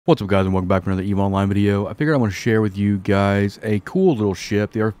What's up, guys, and welcome back for another EVE Online video. I figured I want to share with you guys a cool little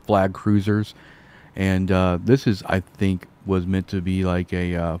ship. They are flag cruisers, and this is, I think, was meant to be like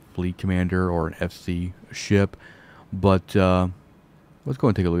a fleet commander or an FC ship. But let's go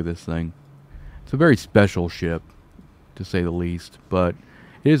and take a look at this thing. It's a very special ship, to say the least, but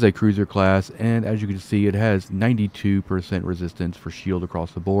it is a cruiser class, and as you can see, it has 92% resistance for shield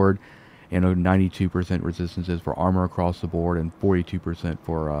across the board, and a 92% resistances for armor across the board, and 42%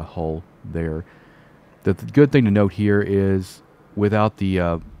 for hull there. The good thing to note here is, without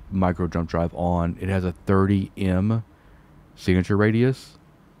the micro jump drive on, it has a 30 signature radius,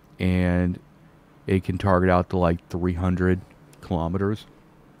 and it can target out to like 300 kilometers.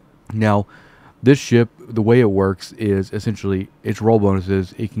 Now, this ship, the way it works is essentially its roll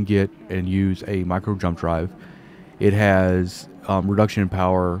bonuses. It can get and use a micro jump drive. It has reduction in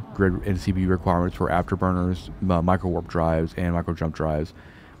power, grid, and CPU requirements for afterburners, micro warp drives, and micro jump drives.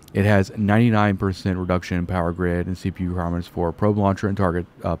 It has 99% reduction in power, grid, and CPU requirements for probe launcher and target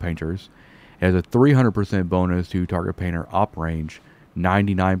painters. It has a 300% bonus to target painter op range,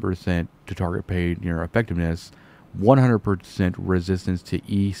 99% to target painter effectiveness, 100% resistance to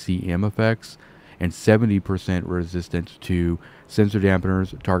ECM effects, and 70% resistance to sensor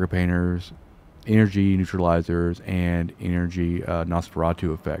dampeners, target painters, energy neutralizers, and energy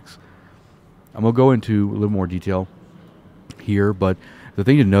Nosferatu effects. I'm going to go into a little more detail here, but the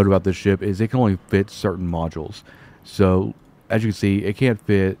thing to note about this ship is it can only fit certain modules. So as you can see, it can't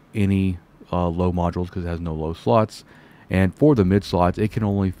fit any low modules because it has no low slots. And for the mid slots, it can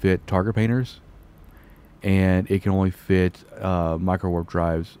only fit target painters, and it can only fit micro warp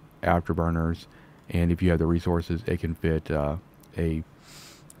drives, afterburners, and if you have the resources, it can fit a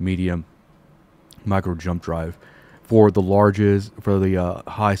medium micro jump drive. For the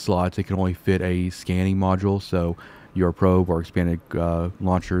high slots, it can only fit a scanning module, so your probe or expanded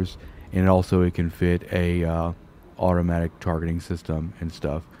launchers, and also it can fit a automatic targeting system and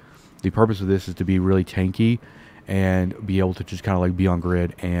stuff. The purpose of this is to be really tanky and be able to just kind of like be on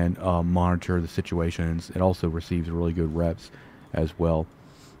grid and monitor the situations. It also receives really good reps as well.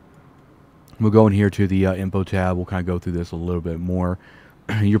 We'll go in here to the info tab. We'll kind of go through this a little bit more.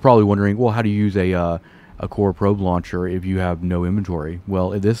 You're probably wondering, well, how do you use a core probe launcher if you have no inventory?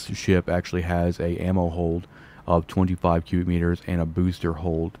 Well, this ship actually has a ammo hold of 25 cubic meters and a booster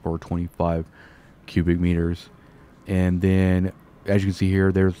hold for 25 cubic meters. And then, as you can see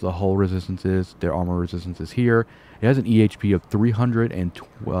here, there's the hull resistances, their armor resistances here. It has an EHP of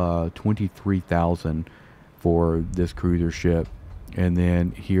 323,000 for this cruiser ship. And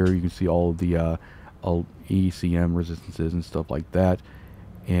then here you can see all of the ECM resistances and stuff like that.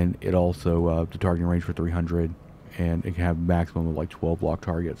 And it also the targeting range for 300, and it can have a maximum of like 12 block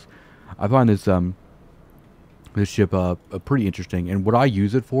targets. I find this this ship pretty interesting, and what I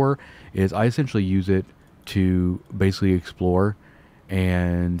use it for is I essentially use it to basically explore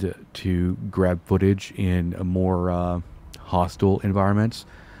and to grab footage in a more hostile environments,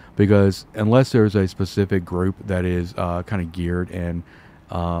 because unless there's a specific group that is kind of geared and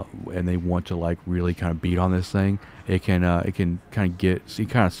they want to like really kind of beat on this thing, it can kind of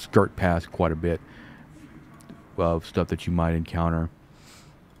skirt past quite a bit of stuff that you might encounter.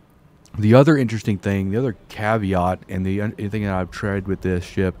 The other interesting thing, the other caveat, and the thing that I've tried with this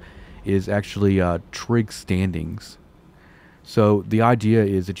ship is actually trig standings. So the idea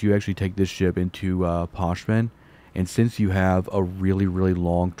is that you actually take this ship into Poshman, and since you have a really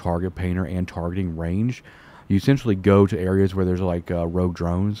long target painter and targeting range, you essentially go to areas where there's like rogue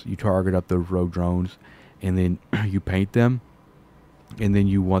drones. You target up those rogue drones, and then you paint them. And then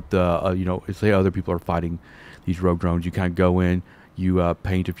you want the, you know, say other people are fighting these rogue drones. You kind of go in, you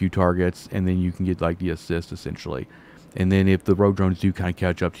paint a few targets, and then you can get like the assist essentially. And then if the rogue drones do kind of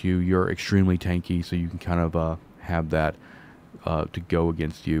catch up to you, you're extremely tanky, so you can kind of have that to go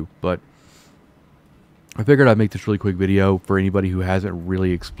against you. But I figured I'd make this really quick video for anybody who hasn't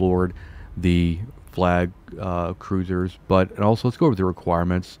really explored the flag cruisers, and also let's go over the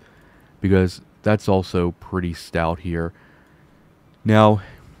requirements, because that's also pretty stout here. Now,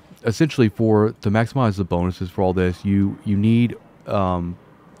 essentially, to maximize the bonuses for all this, you need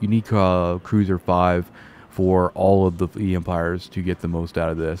Cruiser 5 for all of the empires to get the most out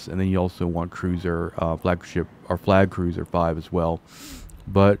of this, and then you also want Cruiser flagship or Flag Cruiser 5 as well.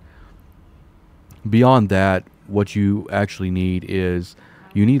 But beyond that, what you actually need is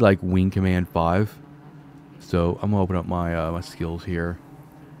you need like Wing Command 5. So I'm gonna open up my my skills here.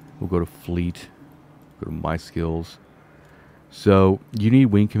 We'll go to Fleet, go to My Skills. So you need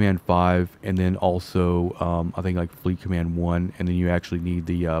Wing Command 5, and then also I think like Fleet Command 1, and then you actually need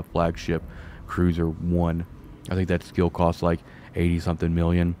the Flagship Cruiser 1. I think that skill costs like 80 something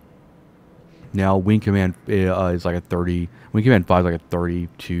million. Now Wing Command is like a 30. Wing Command 5 is like a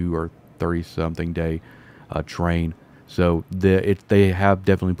 32 or 30 something day train. So they have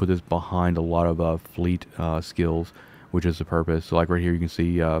definitely put this behind a lot of fleet skills, which is the purpose. So like right here, you can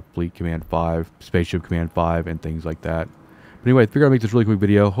see Fleet Command 5, Spaceship Command 5, and things like that. But anyway, I figured I'd make this really quick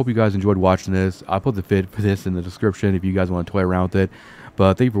video. Hope you guys enjoyed watching this. I'll put the fit for this in the description if you guys want to toy around with it.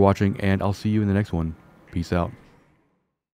 But thank you for watching, and I'll see you in the next one. Peace out.